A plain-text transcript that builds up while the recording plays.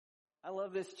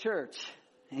love this church.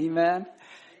 Amen.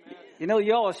 You know,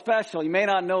 y'all are special. You may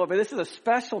not know it, but this is a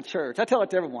special church. I tell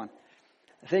it to everyone.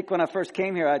 I think when I first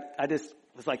came here, I just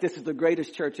was like, this is the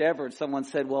greatest church ever. And someone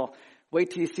said, well,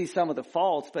 wait till you see some of the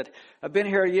faults. But I've been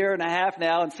here a year and a half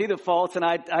now and see the faults. And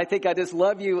I think I just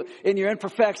love you in your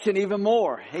imperfection even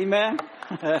more. Amen.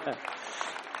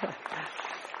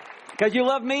 Because you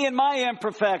love me in my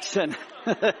imperfection.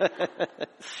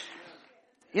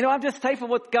 You know, I'm just thankful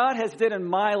what God has did in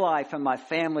my life and my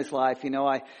family's life. You know,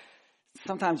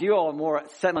 sometimes you all are more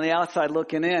sitting on the outside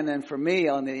looking in, and for me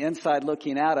on the inside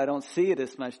looking out, I don't see it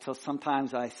as much till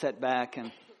sometimes I sit back.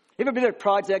 And you ever been at a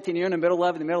project and you're in the middle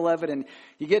of it, and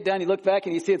you get down, you look back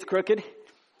and you see it's crooked?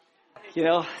 You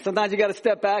know, sometimes you got to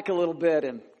step back a little bit.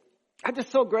 And I'm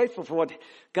just so grateful for what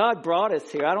God brought us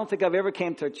here. I don't think I've ever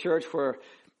came to a church where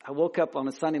I woke up on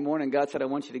a Sunday morning and God said, I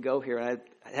want you to go here. And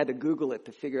I had to Google it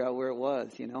to figure out where it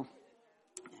was, you know,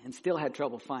 and still had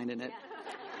trouble finding it.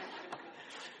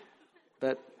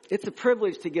 But it's a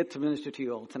privilege to get to minister to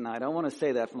you all tonight. I want to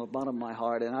say that from the bottom of my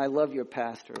heart. And I love your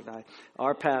pastor,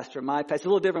 our pastor, my pastor. It's a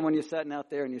little different when you're sitting out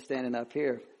there and you're standing up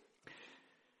here.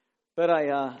 But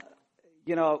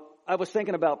I was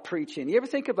thinking about preaching. You ever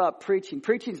think about preaching?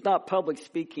 Preaching's not public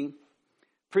speaking.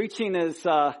 Preaching is, it's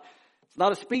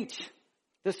not a speech.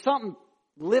 There's something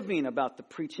living about the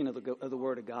preaching of the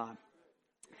Word of God.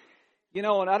 You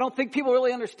know, and I don't think people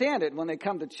really understand it when they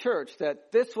come to church,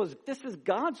 that this is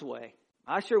God's way.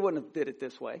 I sure wouldn't have did it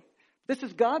this way. This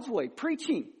is God's way,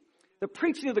 preaching, the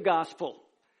preaching of the gospel.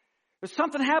 There's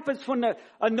something happens when the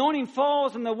anointing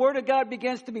falls and the Word of God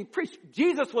begins to be preached.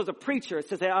 Jesus was a preacher. It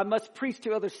says, hey, I must preach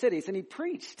to other cities, and he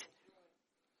preached.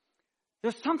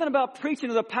 There's something about preaching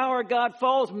of the power of God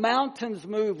falls, mountains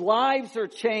move, lives are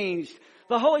changed.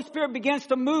 The Holy Spirit begins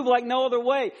to move like no other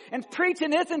way. And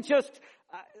preaching isn't just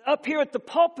up here at the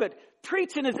pulpit.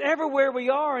 Preaching is everywhere we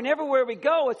are and everywhere we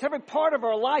go. It's every part of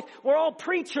our life. We're all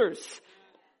preachers.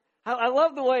 I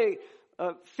love the way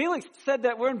Felix said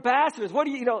that we're ambassadors. What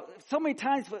do you know, so many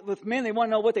times with men, they want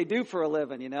to know what they do for a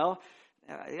living, you know.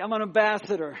 I'm an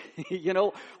ambassador. You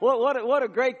know, what a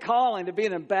great calling to be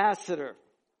an ambassador.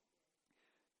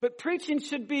 But preaching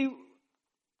should be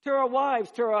to our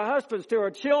wives, to our husbands, to our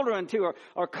children, to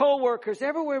our co-workers,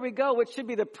 everywhere we go. It should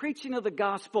be the preaching of the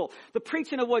gospel, the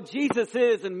preaching of what Jesus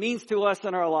is and means to us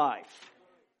in our life.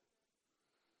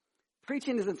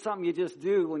 Preaching isn't something you just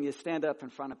do when you stand up in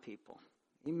front of people.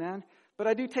 Amen? But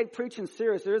I do take preaching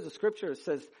serious. There is a scripture that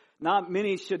says, not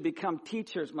many should become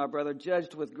teachers, my brother,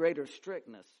 judged with greater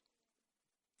strictness.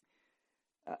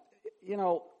 You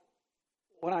know,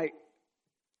 when I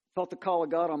felt the call of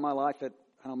God on my life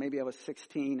maybe I was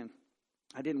 16, and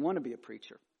I didn't want to be a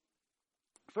preacher.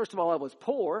 First of all, I was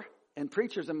poor, and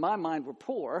preachers in my mind were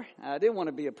poor. I didn't want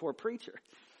to be a poor preacher.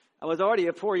 I was already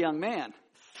a poor young man.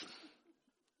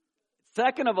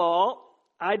 Second of all,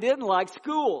 I didn't like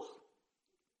school.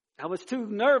 I was too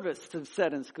nervous to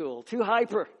sit in school, too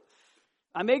hyper.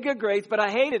 I made good grades, but I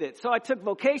hated it. So I took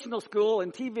vocational school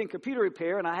in TV and computer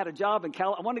repair, and I had a job in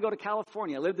I wanted to go to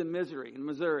California. I lived in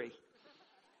Missouri.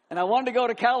 And I wanted to go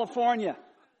to California.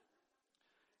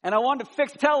 And I wanted to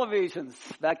fix televisions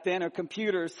back then, or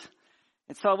computers.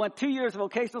 And so I went 2 years of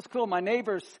vocational school. My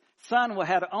neighbor's son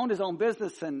had owned his own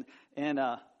business in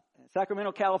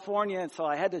Sacramento, California. And so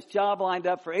I had this job lined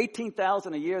up for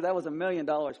 $18,000 a year. That was $1 million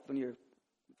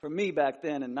for me back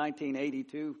then in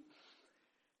 1982.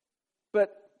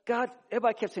 But God,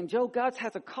 everybody kept saying, Joe, God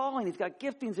has a calling. He's got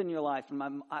giftings in your life.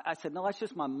 And I said, no, that's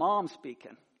just my mom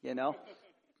speaking, you know.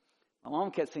 My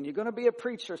mom kept saying, you're going to be a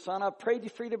preacher, son. I prayed you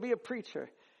for you to be a preacher.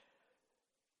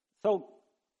 So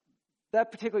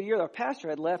that particular year, our pastor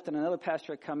had left and another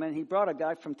pastor had come in. He brought a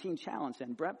guy from Teen Challenge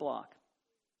in, Brett Block.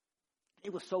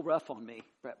 He was so rough on me,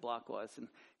 Brett Block was, and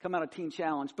come out of Teen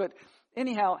Challenge. But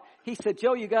anyhow, he said,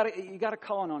 Joe, you got a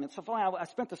calling on it. So finally, I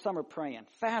spent the summer praying,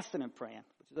 fasting and praying,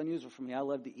 which is unusual for me. I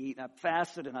love to eat, and I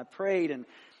fasted and I prayed,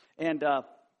 and I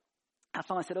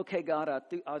finally said, okay, God,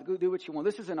 I'll go do what you want.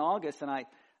 This is in August, and I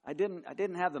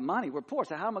didn't have the money. We're poor.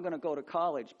 So how am I going to go to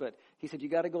college? But he said, you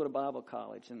got to go to Bible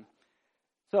college. And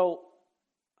so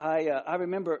I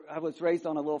remember I was raised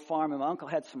on a little farm, and my uncle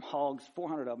had some hogs,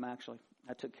 400 of them actually.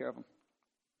 I took care of them.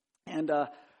 And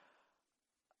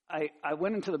I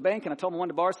went into the bank, and I told him I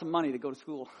wanted to borrow some money to go to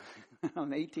school.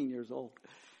 I'm 18 years old.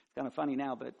 It's kind of funny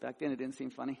now, but back then it didn't seem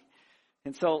funny.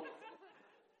 And so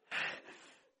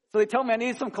they told me I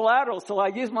needed some collateral, so I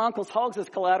used my uncle's hogs as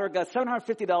collateral, got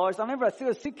 $750. I remember I threw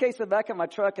a suitcase in the back of my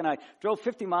truck, and I drove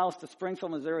 50 miles to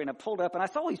Springfield, Missouri, and I pulled up, and I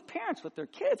saw all these parents with their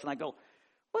kids, and I go,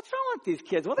 what's wrong with these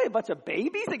kids? What are they, a bunch of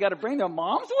babies? They got to bring their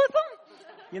moms with them?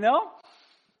 You know?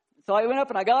 So I went up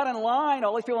and I got in line.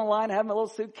 All these people in line, I have my little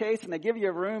suitcase, and they give you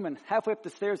a room. And halfway up the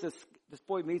stairs, this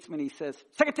boy meets me, and he says,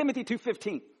 2 Timothy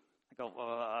 2:15. I go,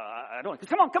 I don't. He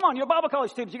goes, come on, you're a Bible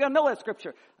college student. You got to know that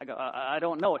scripture. I go, I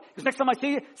don't know it. Because next time I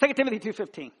see you, 2 Timothy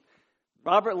 2:15.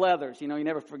 Robert Leathers, you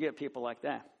never forget people like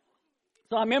that.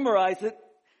 So I memorized it.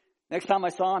 Next time I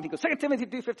saw him, he goes, 2 Timothy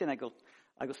 2:15. I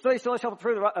go, study still shall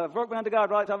prove the work unto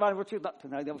God, right, virtue,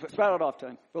 and I spout it off to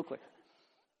him real quick.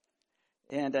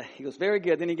 And he goes, very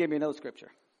good. Then he gave me another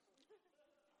scripture.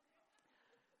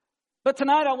 But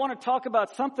tonight I want to talk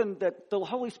about something that the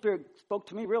Holy Spirit spoke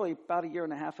to me really about 1.5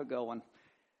 years ago.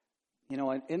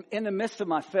 And, in the midst of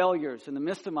my failures, in the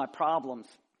midst of my problems,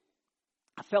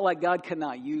 I felt like God could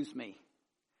not use me.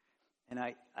 And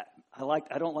I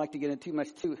don't like to get into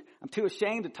I'm too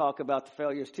ashamed to talk about the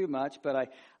failures too much, but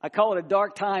I call it a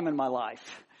dark time in my life.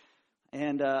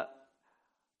 And,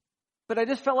 but I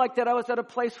just felt like that I was at a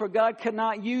place where God could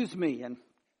not use me. And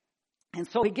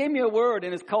so he gave me a word,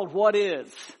 and it's called what is.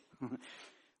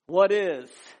 What is.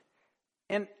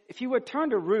 And if you would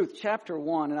turn to Ruth chapter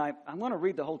 1, and I'm going to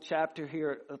read the whole chapter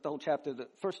here, the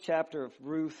first chapter of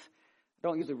Ruth. I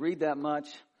don't usually read that much,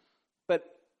 but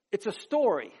it's a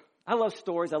story. I love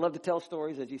stories. I love to tell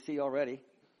stories, as you see already.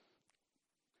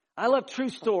 I love true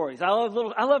stories. I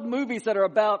love movies that are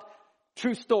about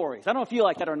true stories. I don't know if you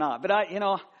like that or not, but I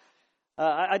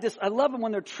love them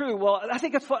when they're true. Well,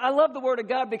 I love the Word of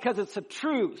God because it's a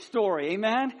true story.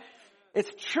 Amen.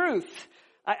 It's truth.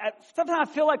 Sometimes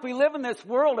I feel like we live in this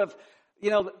world of,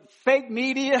 fake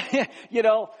media,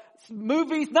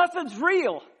 movies. Nothing's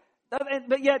real.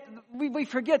 But yet we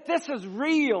forget this is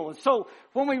real. So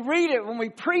when we read it, when we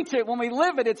preach it, when we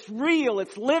live it, it's real.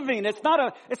 It's living. It's not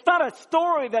a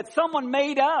story that someone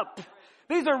made up.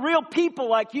 These are real people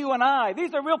like you and I.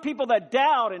 These are real people that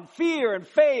doubt and fear and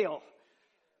fail.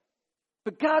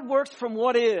 But God works from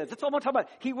what is. That's all I'm talking about.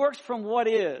 He works from what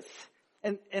is.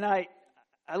 And I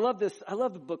love this. I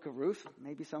love the book of Ruth.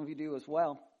 Maybe some of you do as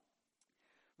well.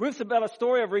 Ruth's about a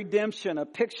story of redemption, a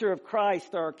picture of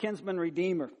Christ, our kinsman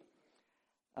redeemer.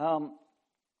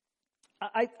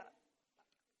 I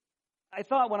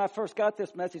thought when I first got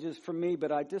this message it was for me,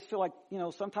 but I just feel like,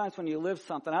 sometimes when you live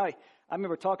something, I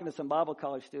remember talking to some Bible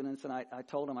college students, and I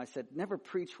told them, I said, never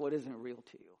preach what isn't real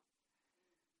to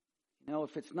you.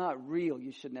 If it's not real,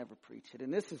 you should never preach it.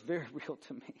 And this is very real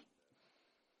to me.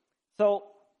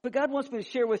 But God wants me to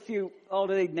share with you all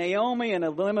today, Naomi and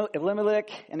Elimelech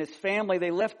and his family,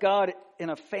 they left God in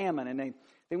a famine, and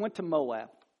they went to Moab.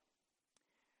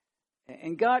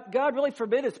 And God really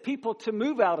forbid his people to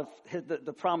move out of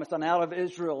the promised land, out of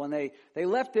Israel. And they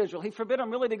left Israel. He forbid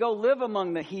them really to go live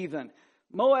among the heathen.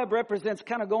 Moab represents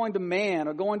kind of going to man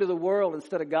or going to the world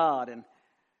instead of God. And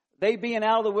they being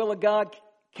out of the will of God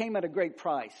came at a great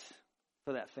price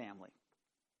for that family.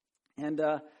 And,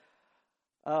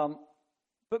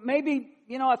 but maybe,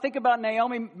 I think about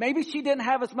Naomi, maybe she didn't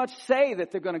have as much say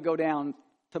that they're going to go down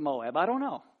to Moab. I don't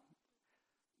know.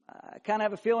 I kind of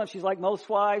have a feeling she's like most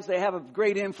wives. They have a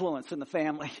great influence in the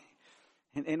family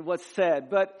in what's said.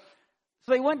 But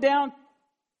so they went down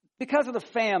because of the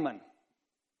famine.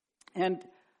 And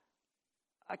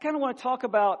I kind of want to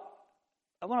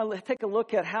I want to take a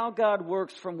look at how God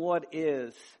works from what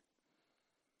is.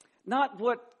 Not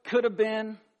what could have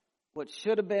been, what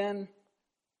should have been,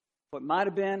 what might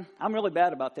have been. I'm really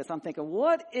bad about this. I'm thinking,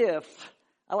 what if...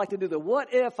 I like to do what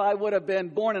if I would have been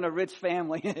born in a rich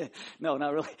family? No,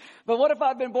 not really. But what if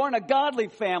I'd been born in a godly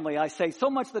family, I say so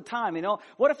much of the time,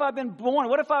 What if I'd been born,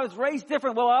 what if I was raised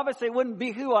different? Well, obviously it wouldn't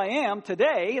be who I am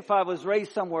today if I was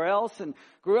raised somewhere else and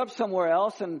grew up somewhere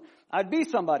else, and I'd be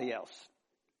somebody else.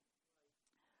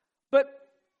 But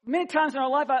many times in our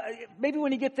life, maybe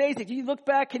when you get to age, you look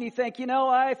back and you think,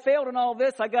 I failed in all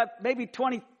this. I got maybe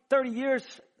 20, 30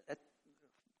 years,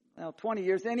 20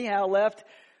 years anyhow left.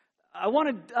 I want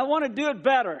to do it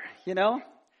better,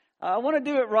 I want to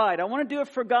do it right. I want to do it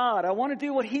for God. I want to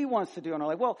do what he wants to do in our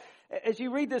life. Well, as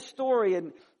you read this story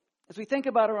and as we think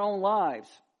about our own lives,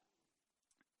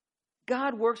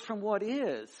 God works from what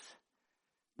is,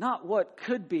 not what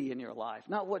could be in your life,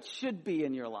 not what should be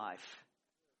in your life.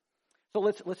 So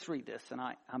let's read this. And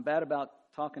I'm bad about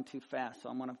talking too fast, so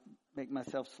I'm going to make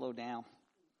myself slow down.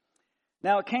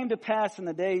 Now it came to pass in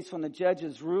the days when the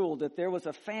judges ruled that there was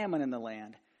a famine in the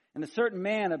land. And a certain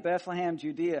man of Bethlehem,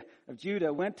 of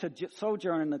Judah, went to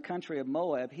sojourn in the country of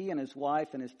Moab, he and his wife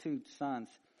and his 2 sons.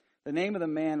 The name of the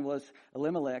man was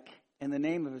Elimelech, and the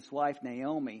name of his wife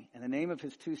Naomi, and the name of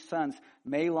his 2 sons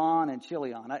Mahlon and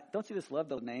Chilion. Don't you just love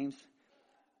those names?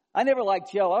 I never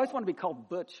liked Joe. I always wanted to be called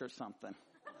Butch or something.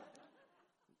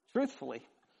 Truthfully.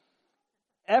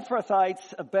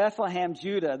 Ephrathites of Bethlehem,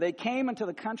 Judah. They came into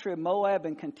the country of Moab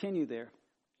and continued there.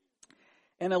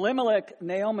 And Elimelech,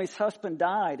 Naomi's husband,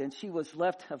 died, and she was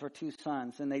left of her 2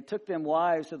 sons. And they took them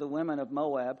wives of the women of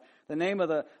Moab. The name of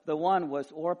the one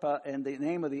was Orpah, and the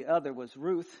name of the other was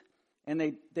Ruth. And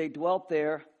they dwelt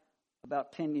there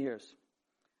about 10 years.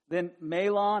 Then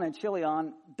Mahlon and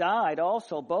Chilion died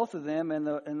also, both of them, and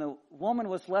the woman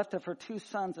was left of her 2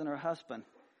 sons and her husband.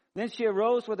 Then she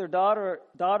arose with her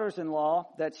daughters-in-law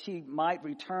that she might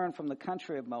return from the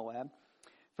country of Moab.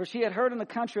 For she had heard in the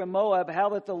country of Moab how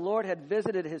that the Lord had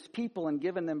visited his people and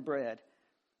given them bread.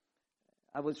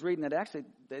 I was reading that actually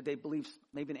they believe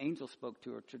maybe an angel spoke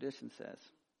to her, tradition says.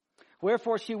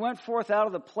 Wherefore she went forth out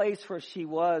of the place where she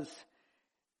was,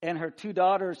 and her 2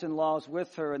 daughters-in-laws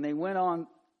with her, and they went on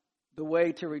the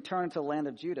way to return to the land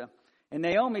of Judah. And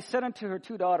Naomi said unto her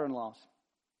 2 daughter-in-laws,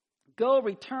 Go,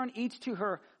 return each to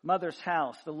her mother's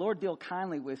house. The Lord deal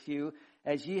kindly with you,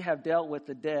 as ye have dealt with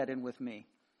the dead and with me.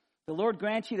 The Lord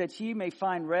grant you that ye may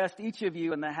find rest, each of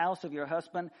you, in the house of your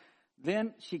husband.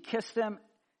 Then she kissed them,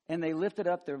 and they lifted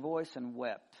up their voice and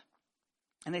wept.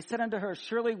 And they said unto her,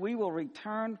 Surely we will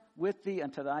return with thee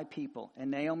unto thy people. And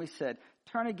Naomi said,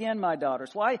 Turn again, my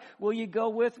daughters. Why will ye go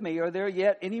with me? Are there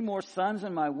yet any more sons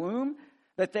in my womb,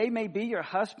 that they may be your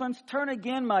husbands? Turn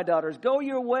again, my daughters. Go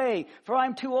your way, for I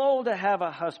am too old to have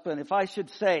a husband. If I should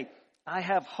say, I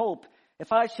have hope.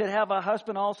 If I should have a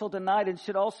husband also tonight, and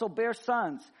should also bear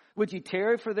sons, would you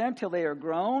tarry for them till they are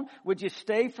grown? Would you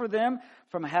stay for them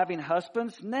from having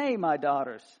husbands? Nay, my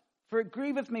daughters, for it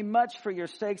grieveth me much for your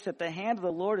sakes that the hand of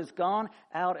the Lord is gone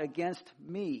out against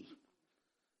me.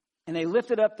 And they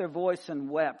lifted up their voice and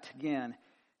wept again.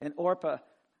 And Orpah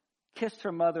kissed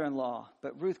her mother-in-law,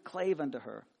 but Ruth clave unto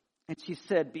her. And she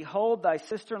said, Behold, thy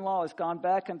sister-in-law is gone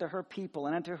back unto her people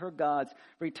and unto her gods.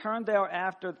 Return thou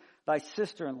after thy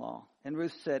sister-in-law. And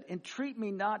Ruth said, Entreat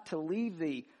me not to leave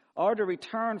thee, or to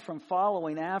return from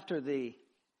following after thee.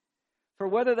 For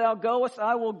whether thou goest,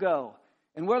 I will go,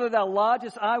 and whether thou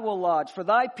lodgest, I will lodge. For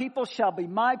thy people shall be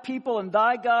my people, and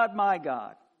thy God my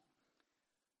God.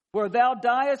 Where thou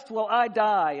diest will I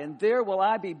die, and there will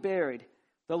I be buried.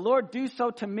 The Lord do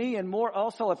so to me, and more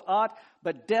also, if aught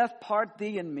but death part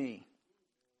thee and me.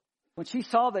 When she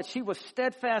saw that she was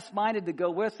steadfast-minded to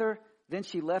go with her, then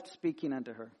she left speaking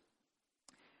unto her.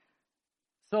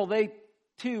 So they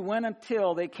too went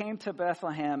until they came to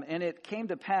Bethlehem, and it came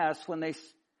to pass when they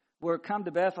were come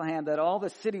to Bethlehem that all the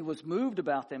city was moved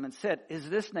about them and said, Is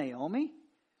this Naomi?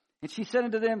 And she said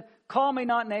unto them, Call me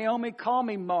not Naomi, call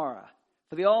me Mara,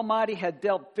 for the Almighty had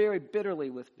dealt very bitterly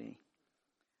with me.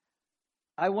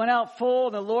 I went out full,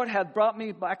 and the Lord hath brought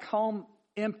me back home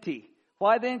empty.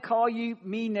 Why then call ye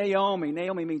me Naomi?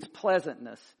 Naomi means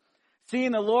pleasantness.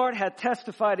 Seeing the Lord hath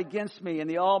testified against me, and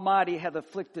the Almighty hath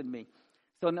afflicted me.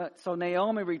 So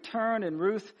Naomi returned, and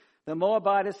Ruth the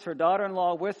Moabitess, her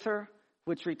daughter-in-law, with her,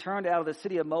 which returned out of the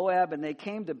city of Moab, and they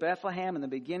came to Bethlehem in the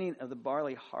beginning of the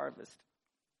barley harvest.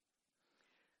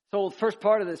 So the first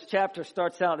part of this chapter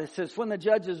starts out, it says, when the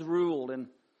judges ruled. And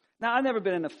now, I've never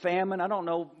been in a famine. I don't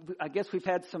know. I guess we've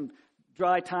had some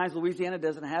dry times. Louisiana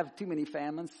doesn't have too many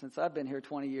famines since I've been here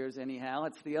 20 years anyhow.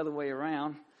 It's the other way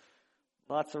around.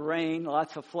 Lots of rain,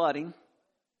 lots of flooding.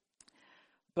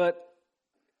 But,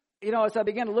 you know, as I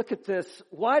began to look at this,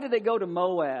 why did they go to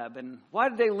Moab? And why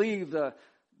did they leave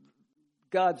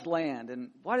God's land? And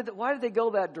why did they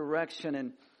go that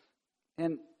direction?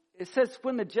 And it says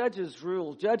when the judges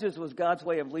ruled. Judges was God's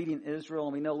way of leading Israel.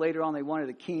 And we know later on they wanted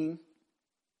a king.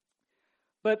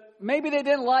 But maybe they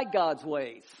didn't like God's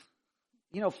ways.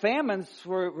 You know, famines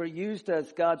were used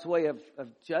as God's way of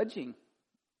judging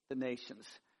the nations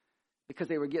because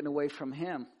they were getting away from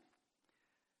Him.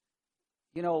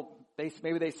 You know,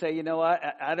 maybe they say, you know,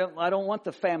 I don't want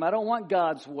the famine. I don't want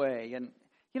God's way. And,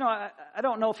 you know, I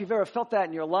don't know if you've ever felt that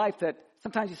in your life, that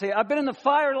sometimes you say, I've been in the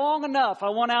fire long enough. I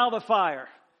want out of the fire.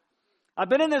 I've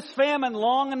been in this famine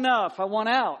long enough. I want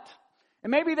out. And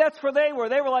maybe that's where they were.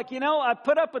 They were like, you know, I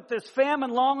put up with this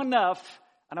famine long enough,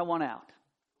 and I want out.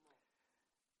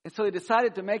 And so they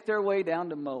decided to make their way down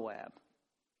to Moab.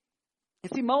 You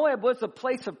see, Moab was a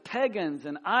place of pagans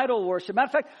and idol worship. Matter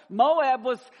of fact, Moab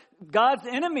was God's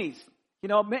enemies. You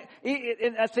know,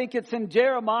 I think it's in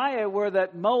Jeremiah where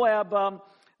that Moab,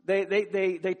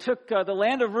 they took the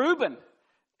land of Reuben,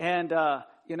 and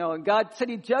you know, and God said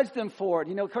He judged them for it.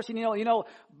 You know, of course, you know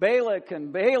Balak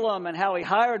and Balaam and how he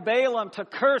hired Balaam to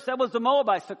curse. That was the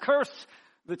Moabites, to curse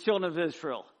the children of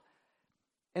Israel.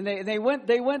 And they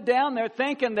went down there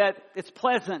thinking that it's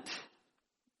pleasant.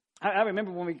 I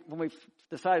remember when we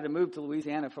decided to move to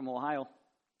Louisiana from Ohio,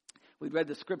 We read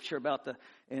the scripture about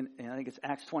and I think it's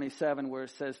Acts 27, where it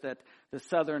says that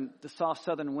the soft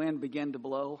southern wind began to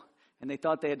blow, and they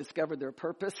thought they had discovered their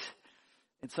purpose.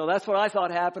 And so that's what I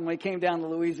thought happened when we came down to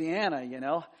Louisiana,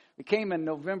 We came in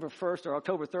November 1st or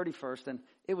October 31st, and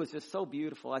it was just so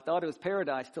beautiful. I thought it was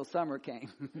paradise till summer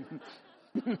came.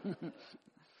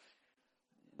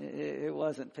 It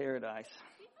wasn't paradise.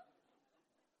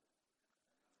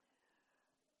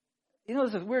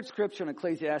 There's a weird scripture in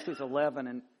Ecclesiastes 11,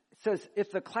 and it says,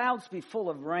 if the clouds be full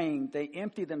of rain, they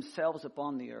empty themselves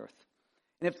upon the earth.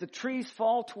 And if the trees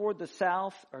fall toward the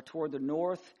south or toward the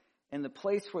north, in the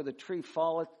place where the tree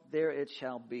falleth, there it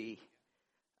shall be.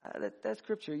 That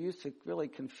scripture used to really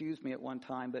confuse me at one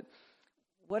time, but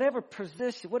whatever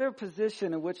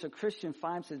position in which a Christian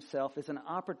finds himself is an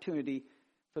opportunity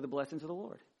for the blessings of the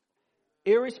Lord,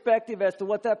 irrespective as to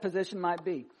what that position might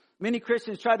be. Many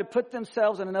Christians try to put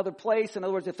themselves in another place. In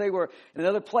other words, if they were in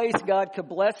another place, God could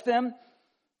bless them.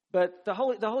 But the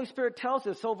Holy Spirit tells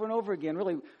us over and over again,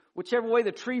 really, whichever way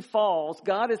the tree falls,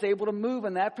 God is able to move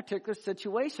in that particular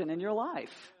situation in your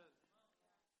life.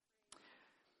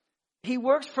 He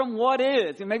works from what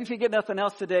is. And maybe if you get nothing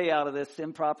else today out of this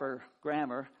improper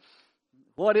grammar,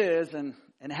 what is and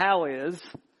how is.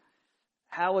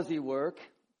 How does he work?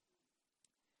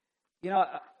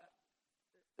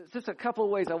 There's just a couple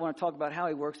of ways I want to talk about how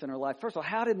he works in her life. First of all,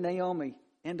 how did Naomi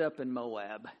end up in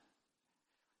Moab?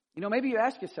 Maybe you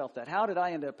ask yourself that. How did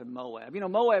I end up in Moab?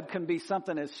 Moab can be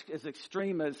something as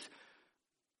extreme as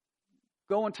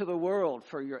going to the world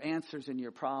for your answers and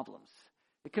your problems.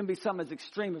 It can be something as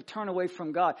extreme as turn away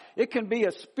from God. It can be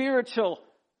a spiritual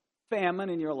famine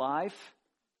in your life.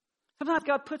 Sometimes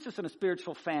God puts us in a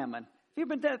spiritual famine. Have you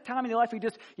ever been that time in your life you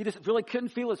just really couldn't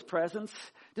feel his presence?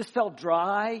 Just felt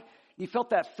dry. You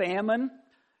felt that famine.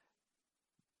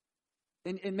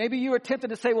 And maybe you were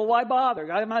tempted to say, well, why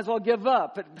bother? I might as well give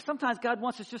up. But sometimes God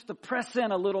wants us just to press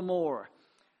in a little more.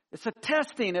 It's a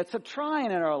testing. It's a trying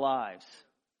in our lives.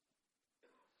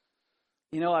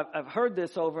 I've heard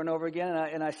this over and over again,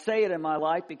 and I say it in my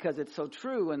life because it's so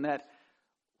true, and that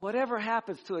whatever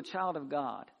happens to a child of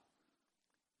God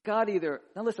now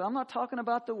listen, I'm not talking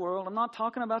about the world. I'm not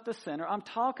talking about the sinner. I'm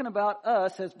talking about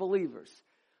us as believers.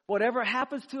 Whatever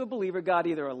happens to a believer, God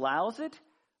either allows it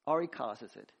or he causes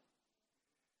it.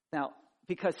 Now,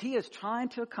 because he is trying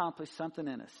to accomplish something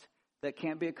in us that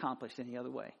can't be accomplished any other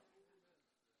way.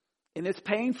 And it's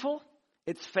painful.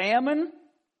 It's famine.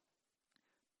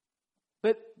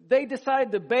 But they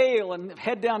decided to bail and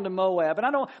head down to Moab. And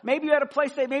I don't, maybe you're at a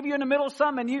place, maybe you're in the middle of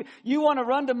something and you want to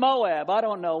run to Moab. I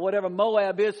don't know, whatever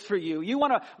Moab is for you. You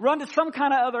want to run to some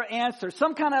kind of other answer,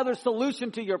 some kind of other solution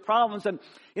to your problems. And,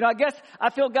 I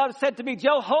feel God said to me,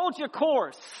 Joe, hold your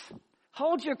course.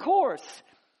 Hold your course.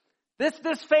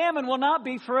 This famine will not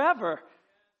be forever.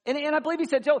 And I believe he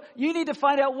said, Joe, you need to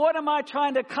find out, what am I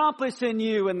trying to accomplish in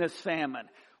you in this famine?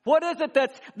 What is it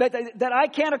that I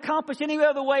can't accomplish any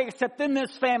other way except in this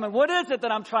famine? What is it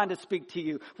that I'm trying to speak to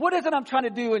you? What is it I'm trying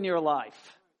to do in your life?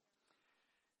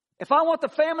 If I want the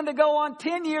famine to go on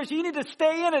 10 years, you need to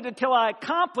stay in it until I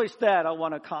accomplish that I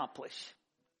want to accomplish.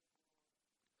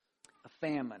 A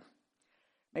famine.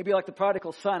 Maybe like the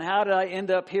prodigal son, how did I end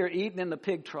up here eating in the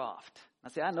pig trough?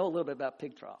 I know a little bit about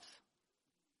pig troughs.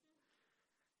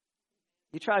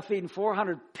 You try feeding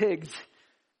 400 pigs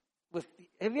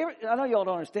have you ever, I know y'all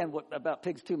don't understand about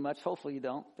pigs too much. Hopefully you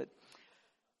don't.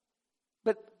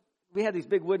 But we had these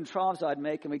big wooden troughs I'd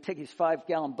make, and we'd take these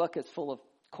 5-gallon buckets full of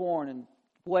corn and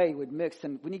whey would mix.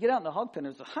 And when you get out in the hog pen,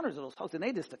 there's hundreds of those hogs, and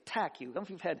they just attack you. I don't know if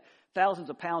you've had thousands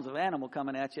of pounds of animal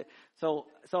coming at you. So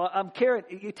I'm carrying,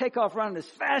 you take off running as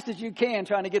fast as you can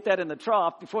trying to get that in the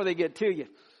trough before they get to you.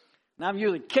 And I'm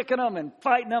usually kicking them and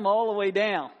fighting them all the way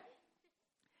down.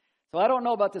 So I don't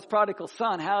know about this prodigal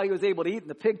son, how he was able to eat in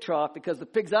the pig trough, because the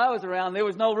pigs I was around, there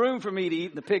was no room for me to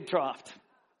eat in the pig trough.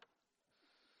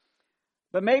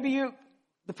 But maybe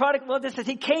the prodigal, this is,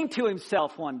 he came to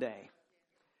himself one day.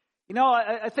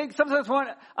 I think sometimes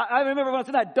I remember when I was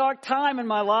in that dark time in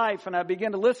my life and I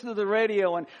began to listen to the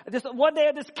radio, and one day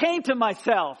I just came to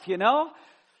myself,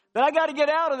 that I got to get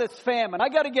out of this famine. I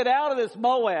got to get out of this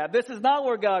Moab. This is not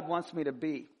where God wants me to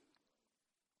be.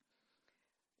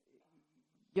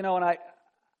 And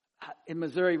in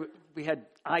Missouri, we had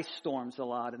ice storms a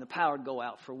lot, and the power would go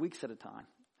out for weeks at a time.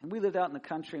 And we lived out in the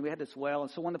country, and we had this well. And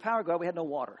so when the power would go out, we had no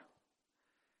water.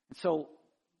 And so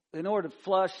in order to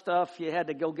flush stuff, you had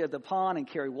to go get the pond and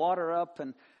carry water up.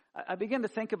 And I began to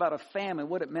think about a famine,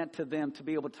 what it meant to them to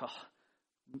be able to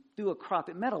do a crop.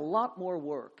 It meant a lot more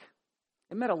work.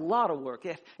 It meant a lot of work.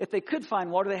 If they could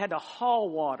find water, they had to haul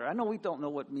water. I know we don't know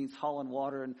what it means hauling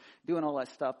water and doing all that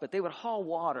stuff, but they would haul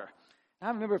water. I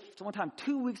remember one time,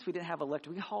 2 weeks we didn't have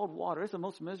electric. We hauled water. It's the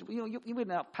most miserable. You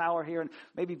wouldn't have power here, and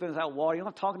maybe without water. I'm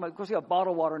not talking about, of course, you have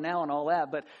bottled water now and all that,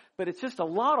 but it's just a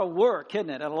lot of work, isn't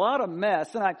it? And a lot of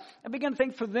mess. And I began to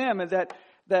think for them that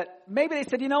maybe they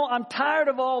said, I'm tired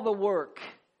of all the work.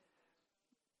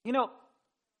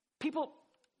 People,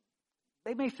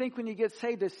 they may think when you get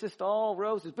saved, it's just all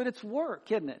roses, but it's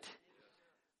work, isn't it?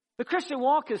 The Christian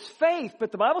walk is faith,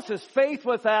 but the Bible says faith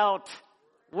without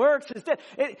works is dead.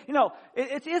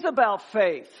 It is about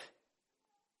faith.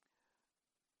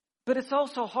 But it's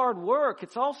also hard work.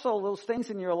 It's also those things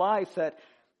in your life that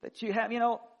you have,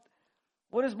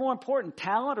 what is more important,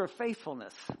 talent or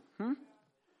faithfulness?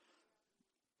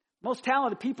 Most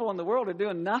talented people in the world are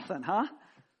doing nothing, huh?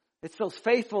 It's those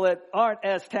faithful that aren't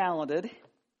as talented.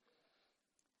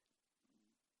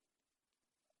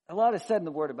 A lot is said in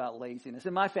the Word about laziness.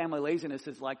 In my family, laziness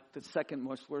is like the second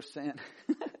most worst sin.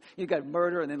 You got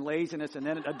murder and then laziness and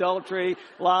then adultery,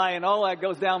 lying, all that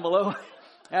goes down below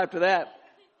after that.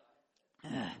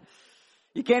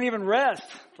 You can't even rest,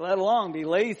 let alone be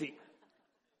lazy.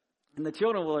 And the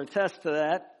children will attest to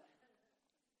that.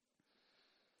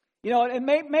 And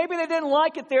maybe they didn't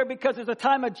like it there because there's a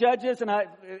time of Judges, and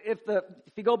if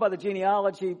you go by the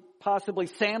genealogy, possibly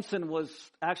Samson was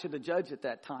actually the judge at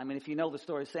that time. And if you know the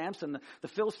story of Samson, the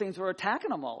Philistines were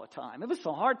attacking him all the time. It was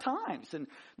some hard times, and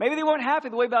maybe they weren't happy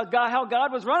the way about God, how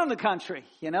God was running the country.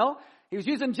 He was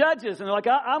using judges, and they're like,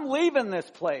 I'm leaving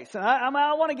this place, and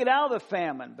I want to get out of the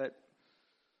famine. But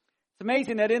it's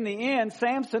amazing that in the end,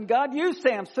 God used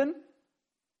Samson.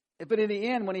 But in the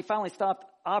end, when he finally stopped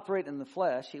operating in the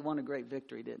flesh, he won a great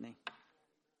victory, didn't he?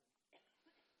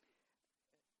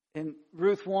 In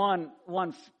Ruth 1,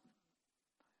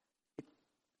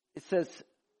 it says,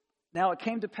 now it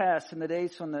came to pass in the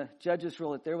days when the judges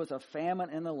ruled that there was a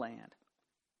famine in the land.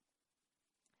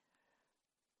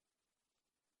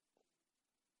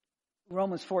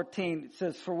 Romans 14, it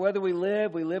says, for whether we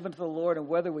live unto the Lord, and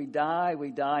whether we die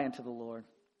unto the Lord.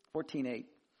 14:8.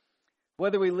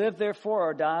 Whether we live, therefore,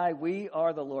 or die, we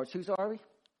are the Lord's. Whose are we?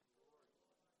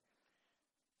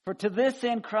 For to this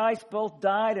end Christ both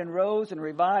died and rose and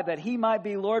revived, that he might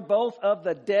be Lord both of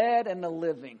the dead and the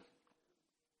living.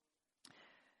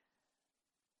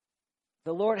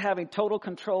 The Lord having total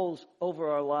controls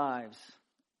over our lives.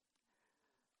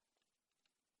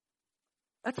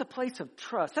 That's a place of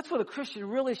trust. That's what a Christian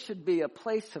really should be, a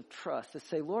place of trust. To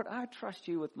say, Lord, I trust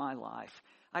you with my life.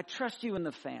 I trust you in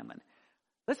the famine.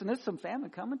 Listen, there's some famine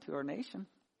coming to our nation.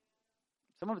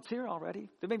 Some of it's here already.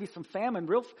 There may be some famine,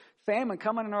 real famine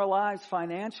coming in our lives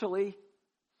financially.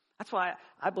 That's why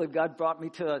I believe God brought me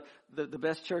to the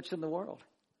best church in the world.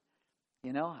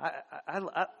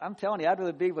 I'm telling you, I'd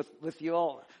rather be with you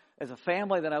all as a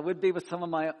family than I would be with some of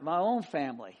my own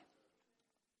family.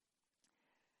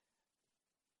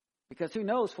 Because who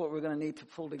knows what we're going to need to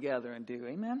pull together and do.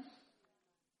 Amen?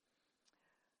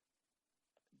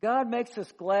 God makes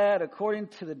us glad according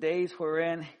to the days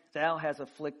wherein thou hast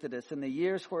afflicted us, in the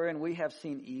years wherein we have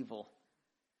seen evil.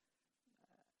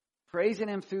 Praising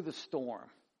him through the storm.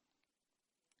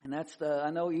 And that's I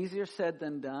know easier said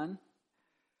than done,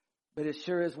 but it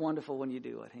sure is wonderful when you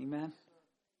do it. Amen?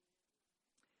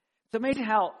 It's amazing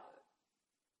how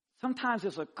sometimes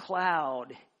there's a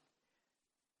cloud.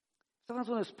 Sometimes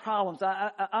when there's problems,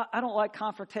 I don't like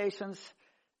confrontations,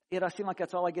 yet I seem like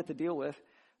that's all I get to deal with.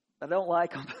 I don't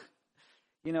like them.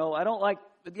 I don't like,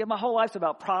 my whole life's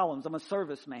about problems. I'm a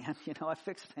serviceman. I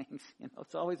fix things.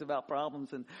 It's always about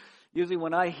problems. And usually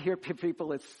when I hear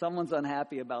people, it's someone's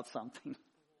unhappy about something.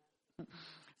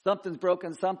 Something's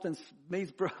broken, something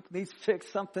needs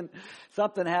fixed, something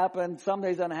happened,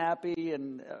 somebody's unhappy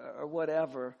or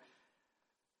whatever.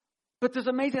 But there's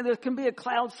amazing, there can be a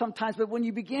cloud sometimes, but when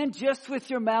you begin just with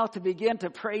your mouth to begin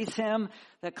to praise him,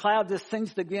 that cloud just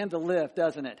seems to begin to lift,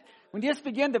 doesn't it? When you just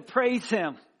begin to praise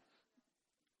him,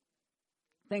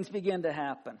 things begin to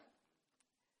happen.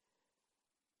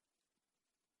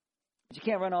 But you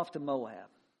can't run off to Moab.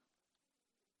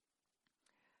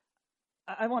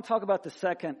 I want to talk about the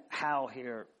second how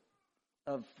here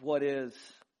of what is.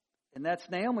 And that's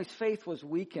Naomi's faith was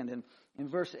weakened. And in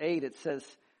verse 8 it says,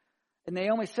 and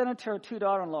Naomi said unto her two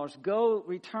daughter-in-laws, go,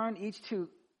 return each to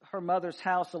her mother's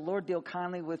house. The Lord deal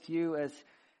kindly with you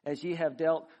as ye have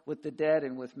dealt with the dead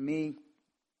and with me.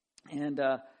 And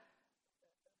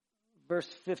verse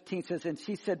 15 says, and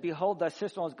she said, behold, thy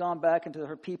sister-in-law has gone back into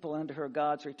her people and into her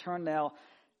gods. Return now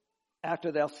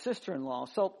after thou sister-in-law.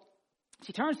 So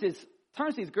she turns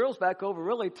these girls back over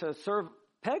really to serve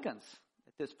pagans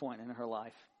at this point in her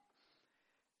life.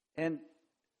 And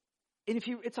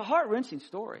it's a heart-wrenching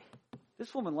story.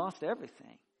 This woman lost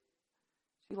everything.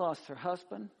 She lost her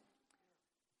husband.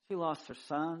 She lost her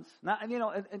sons. Now,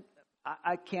 and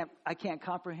I can't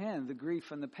comprehend the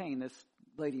grief and the pain this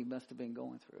lady must have been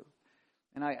going through.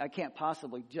 And I can't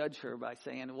possibly judge her by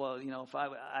saying, well, if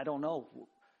I don't know,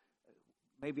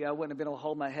 maybe I wouldn't have been able to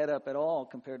hold my head up at all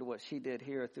compared to what she did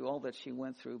here through all that she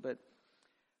went through.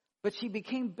 But she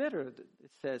became bitter,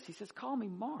 it says. He says, call me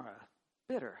Mara,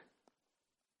 bitter.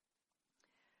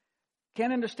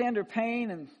 Can't understand her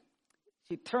pain, and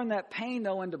she turned that pain,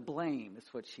 though, into blame.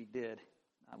 That's what she did.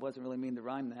 I wasn't really meaning to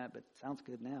rhyme that, but it sounds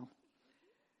good now.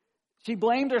 She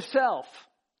blamed herself,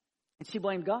 and she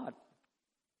blamed God.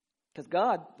 Because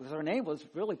God, her name was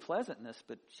really pleasantness,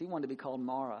 but she wanted to be called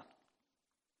Mara.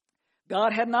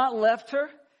 God had not left her.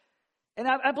 And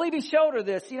I believe he showed her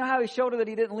this. You know how he showed her that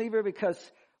he didn't leave her? Because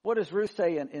what does Ruth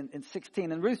say in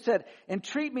 16? And Ruth said,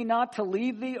 entreat me not to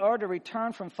leave thee or to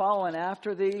return from following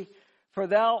after thee. For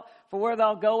where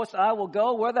thou goest, I will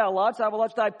go. Where thou lodgest, I will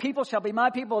lodge. Thy people shall be my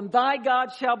people, and thy God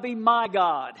shall be my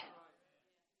God.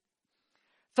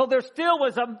 So there still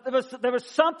was there was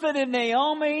something in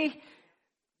Naomi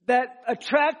that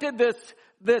attracted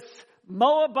this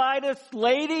Moabitess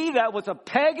lady that was a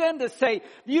pagan to say,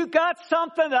 you got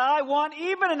something that I want,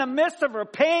 even in the midst of her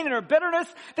pain and her bitterness.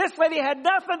 This lady had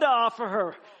nothing to offer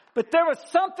her, but there was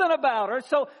something about her.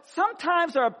 So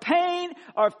sometimes our pain,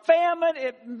 our famine,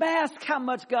 it masks how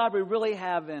much God we really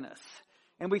have in us.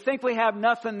 And we think we have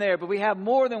nothing there, but we have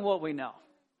more than what we know.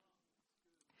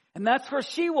 And that's where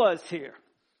she was here.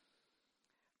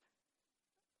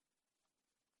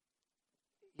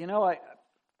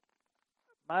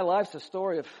 My life's a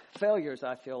story of failures,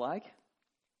 I feel like.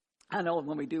 I know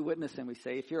when we do witnessing, we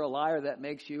say, if you're a liar, that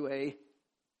makes you a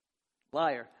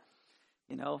liar.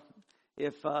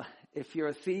 If you're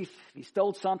a thief, if you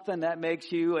stole something, that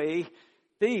makes you a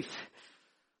thief.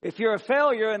 If you're a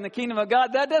failure in the kingdom of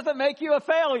God, that doesn't make you a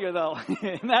failure, though.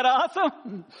 Isn't that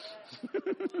awesome?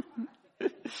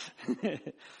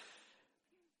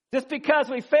 Just because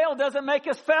we fail doesn't make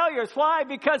us failures. Why?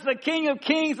 Because the King of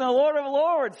Kings and the Lord of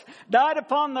Lords died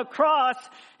upon the cross,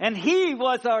 and he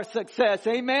was our success.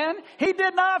 Amen? He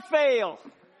did not fail.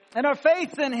 And our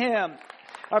faith in him,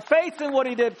 our faith in what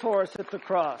he did for us at the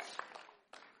cross.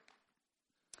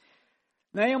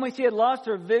 Naomi, she had lost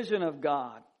her vision of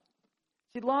God.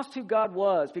 She'd lost who God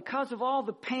was because of all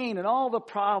the pain and all the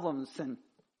problems. And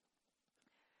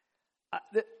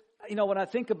when I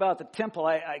think about the temple,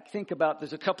 I think about,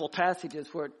 there's a couple of passages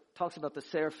where it talks about the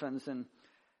seraphims, and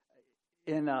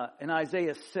in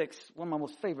Isaiah 6, one of my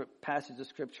most favorite passages of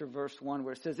Scripture, verse 1,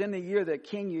 where it says, in the year that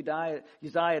King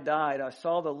Uzziah died, I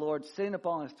saw the Lord sitting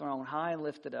upon his throne, high and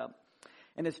lifted up,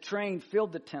 and his train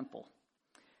filled the temple.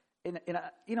 And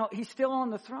he's still on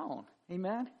the throne.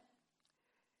 Amen?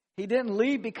 He didn't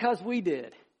leave because we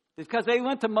did. Because they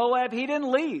went to Moab, he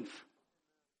didn't leave.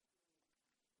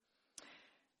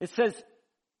 It says,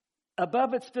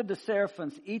 above it stood the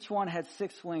seraphims. Each one had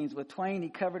 6 wings. With twain he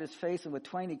covered his face, and with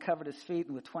twain he covered his feet,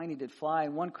 and with twain he did fly.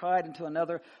 And one cried unto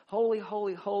another, holy,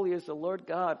 holy, holy is the Lord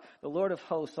God, the Lord of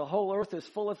hosts. The whole earth is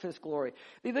full of his glory.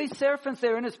 These seraphims,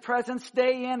 they're in his presence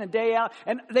day in and day out.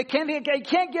 And they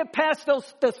can't get past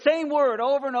the same word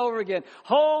over and over again.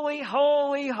 Holy,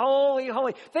 holy, holy,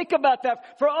 holy. Think about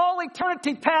that. For all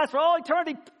eternity past, for all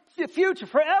eternity future,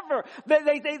 forever,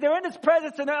 they're in his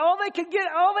presence, and all they can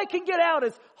get out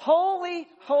is holy,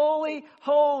 holy,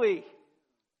 holy.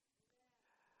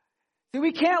 See,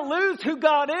 we can't lose who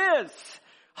God is.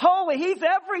 Holy, he's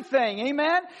everything.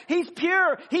 Amen. He's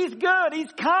pure. He's good.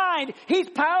 He's kind. He's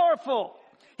powerful.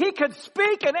 He could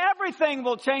speak and everything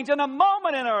will change in a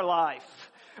moment in our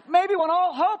life. Maybe when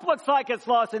all hope looks like it's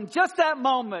lost, in just that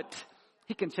moment,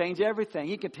 he can change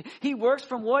everything. He works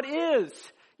from what is.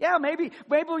 Yeah, maybe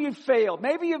you've failed.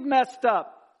 Maybe you've messed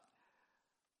up.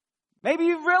 Maybe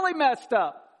you've really messed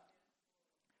up.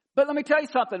 But let me tell you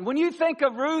something. When you think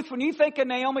of Ruth, when you think of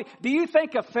Naomi, do you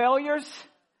think of failures?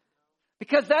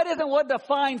 Because that isn't what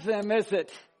defines them, is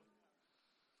it?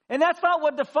 And that's not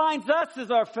what defines us, is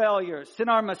our failures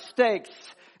and our mistakes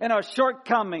and our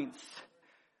shortcomings.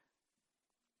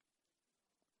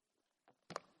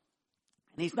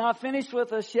 And he's not finished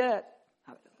with us yet.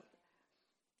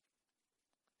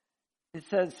 It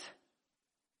says,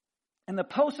 and the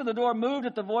post of the door moved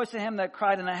at the voice of him that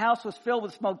cried, and the house was filled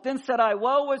with smoke. Then said I,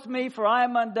 woe is me, for I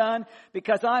am undone,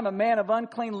 because I am a man of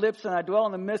unclean lips, and I dwell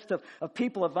in the midst of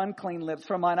people of unclean lips.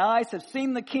 For mine eyes have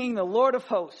seen the King, the Lord of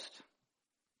hosts.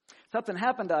 Something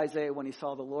happened to Isaiah when he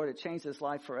saw the Lord. It changed his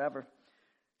life forever.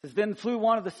 It says, then flew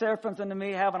one of the seraphims unto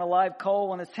me, having a live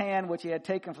coal in his hand, which he had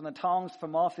taken from the tongs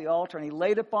from off the altar. And he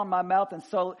laid it upon my mouth, and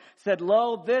so said,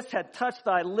 lo, this had touched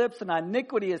thy lips, and thy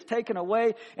iniquity is taken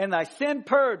away, and thy sin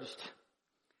purged.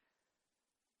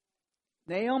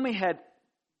 Naomi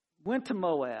went to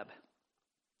Moab.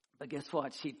 But guess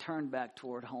what? She turned back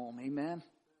toward home. Amen?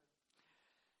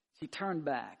 She turned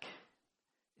back.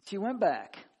 She went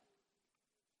back.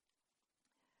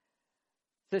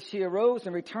 It says she arose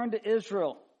and returned to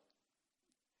Israel.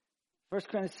 1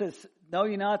 Corinthians says, know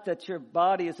ye not that your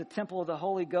body is a temple of the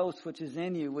Holy Ghost which is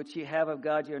in you, which ye have of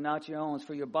God, ye are not your own,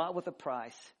 for you're bought with a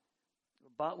price.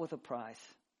 You're bought with a price.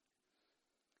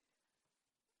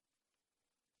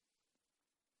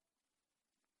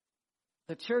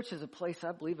 The church is a place,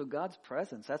 I believe, of God's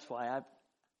presence. That's why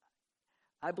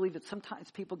I believe that sometimes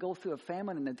people go through a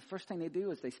famine and the first thing they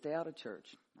do is they stay out of church.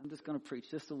 I'm just going to preach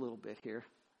just a little bit here.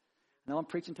 I know I'm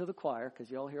preaching to the choir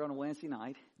because you're all here on a Wednesday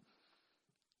night.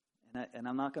 And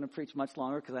I'm not going to preach much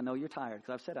longer because I know you're tired,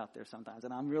 because I've sat out there sometimes,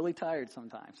 and I'm really tired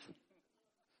sometimes.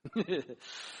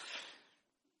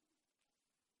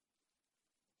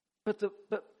 But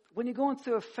when you're going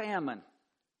through a famine,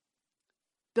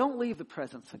 don't leave the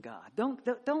presence of God. Don't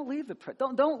leave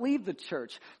don't leave the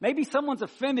church. Maybe someone's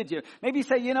offended you. Maybe you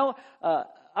say,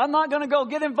 I'm not going to go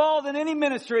get involved in any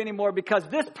ministry anymore because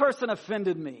this person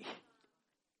offended me.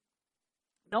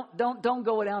 Don't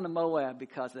go down to Moab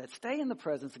because of that. Stay in the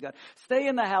presence of God. Stay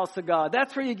in the house of God.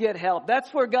 That's where you get help. That's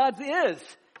where God's is.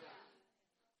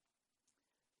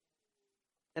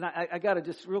 And I got to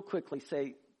just real quickly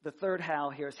say the third how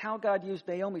here is how God used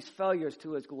Naomi's failures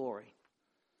to his glory.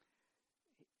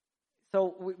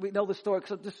 So we know the story.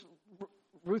 So just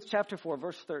Ruth chapter 4,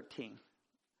 verse 13.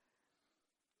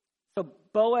 So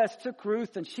Boaz took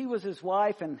Ruth, and she was his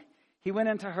wife, and he went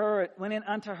in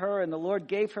unto her, and the Lord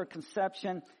gave her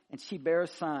conception, and she bare a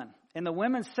son. And the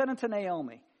women said unto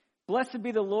Naomi, Blessed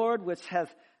be the Lord, which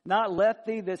hath not left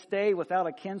thee this day without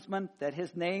a kinsman, that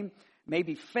his name may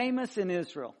be famous in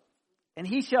Israel. And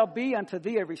he shall be unto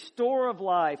thee a restorer of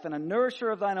life, and a nourisher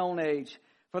of thine own age.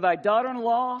 For thy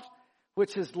daughter-in-law,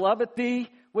 which is loveth thee,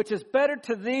 which is better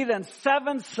to thee than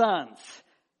 7 sons,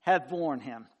 hath borne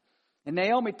him. And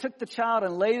Naomi took the child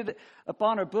and laid it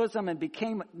upon her bosom and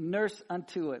became nurse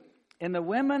unto it. And the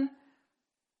women,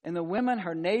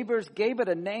 her neighbors, gave it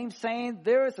a name, saying,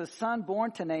 There is a son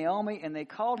born to Naomi, and they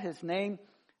called his name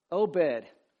Obed.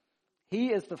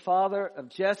 He is the father of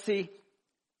Jesse,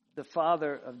 the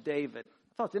father of David.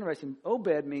 I thought it was interesting.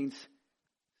 Obed means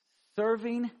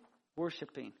serving,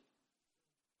 worshiping.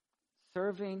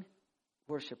 Serving,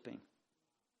 worshiping.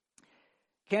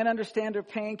 Can't understand her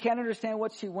pain. Can't understand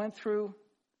what she went through.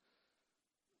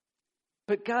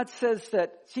 But God says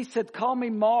that, she said, call me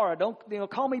Mara. Don't,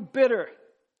 call me bitter.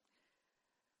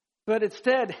 But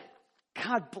instead,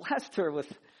 God blessed her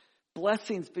with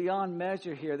blessings beyond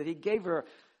measure here. That he gave her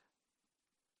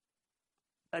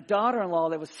a daughter-in-law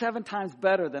that was 7 times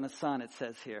better than a son, it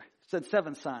says here. It said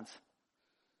 7 sons.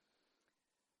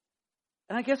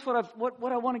 And I guess what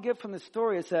I want to get from this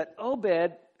story is that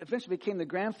Obed eventually became the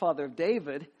grandfather of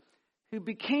David, who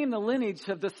became the lineage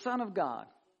of the Son of God.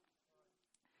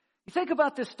 You think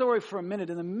about this story for a minute.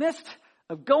 In the midst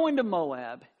of going to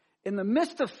Moab, in the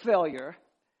midst of failure,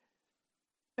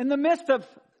 in the midst of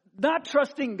not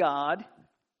trusting God,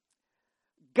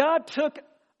 God took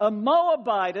a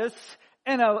Moabitess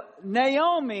and a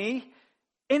Naomi,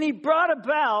 and he brought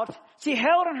about, she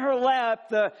held in her lap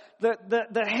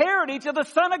the heritage of the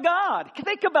Son of God.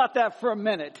 Think about that for a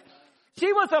minute.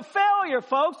 She was a failure,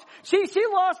 folks. She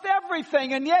lost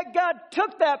everything, and yet God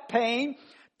took that pain,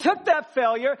 took that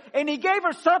failure, and he gave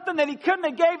her something that he couldn't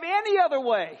have gave any other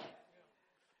way.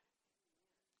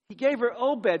 He gave her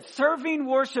Obed, serving,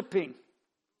 worshiping.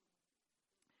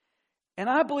 And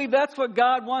I believe that's what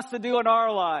God wants to do in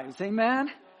our lives.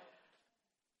 Amen?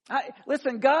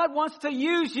 Listen, God wants to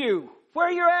use you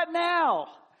where you're at now.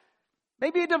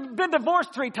 Maybe you've been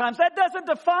divorced 3 times. That doesn't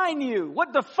define you.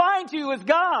 What defines you is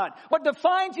God. What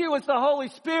defines you is the Holy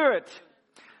Spirit.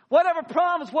 Whatever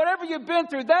problems, whatever you've been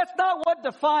through, that's not what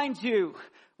defines you.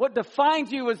 What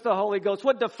defines you is the Holy Ghost.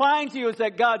 What defines you is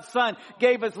that God's Son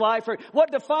gave his life for you.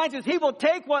 What defines you is he will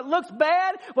take what looks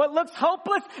bad, what looks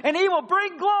hopeless, and he will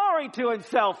bring glory to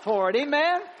himself for it.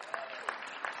 Amen?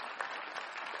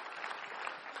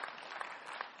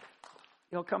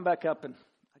 Come back up, and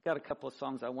I got a couple of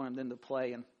songs I wanted them to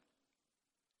play. And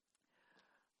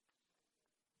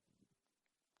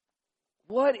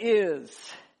what is?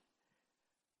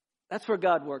 That's where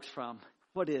God works from.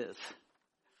 What is?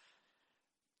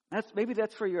 Maybe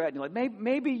that's where you're at.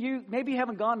 Maybe you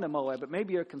haven't gone to Moab, but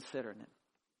maybe you're considering it.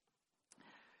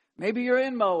 Maybe you're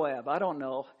in Moab. I don't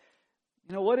know.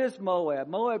 What is Moab?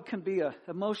 Moab can be an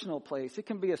emotional place. It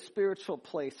can be a spiritual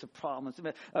place of problems,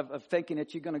 of thinking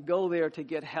that you're going to go there to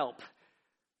get help.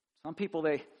 Some people,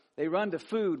 they run to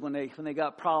food when they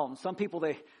got problems. Some people,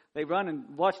 They run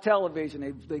and watch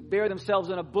television. They bury themselves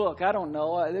in a book. I don't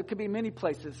know. There could be many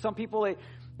places. Some people,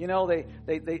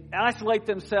 they isolate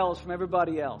themselves from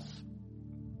everybody else.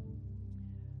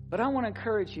 But I want to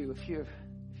encourage you, if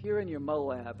you're in your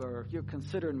Moab or if you're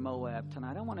considering Moab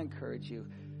tonight, I want to encourage you.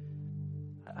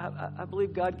 I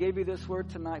believe God gave you this word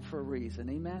tonight for a reason.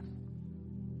 Amen?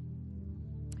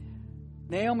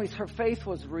 Naomi's, her faith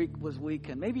was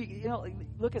weakened. Maybe,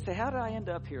 look and say, how did I end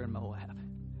up here in Moab?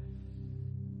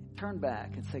 Turn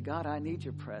back and say, God, I need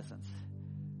your presence.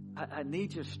 I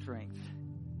need your strength.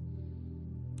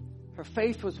 Her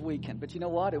faith was weakened, but you know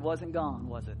what? It wasn't gone,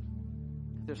 was it?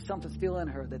 There's something still in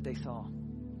her that they saw.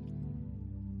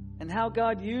 And how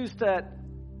God used that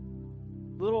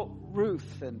little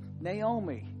Ruth and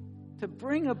Naomi to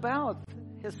bring about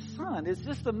his son is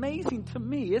just amazing to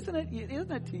me. Isn't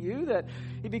it to you that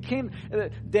he became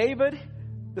David,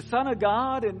 the son of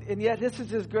God, and yet this is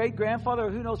his great-grandfather, or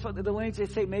who knows what the lineage they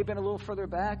say may have been a little further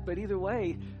back, but either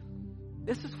way,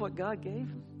 this is what God gave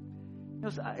him.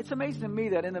 It's amazing to me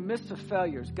that in the midst of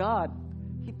failures, God,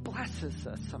 he blesses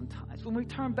us sometimes. When we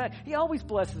turn back, he always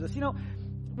blesses us.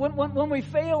 When we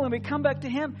fail and we come back to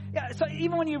him, so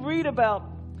even when you read about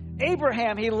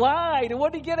Abraham, he lied, and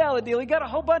what did he get out of the deal? He got a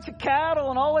whole bunch of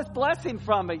cattle and all this blessing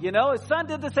from it, His son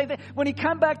did the same thing. When he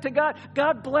come back to God,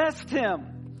 God blessed him.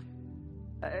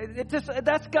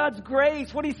 That's God's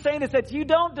grace. What he's saying is that you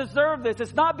don't deserve this.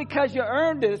 It's not because you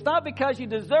earned it. It's not because you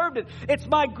deserved it. It's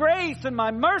my grace and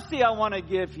my mercy I want to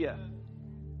give you.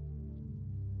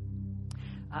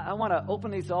 I want to open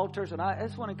these altars, and I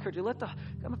just want to encourage you.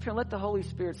 Come up here and let the Holy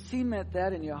Spirit cement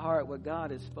that in your heart, what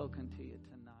God has spoken to you.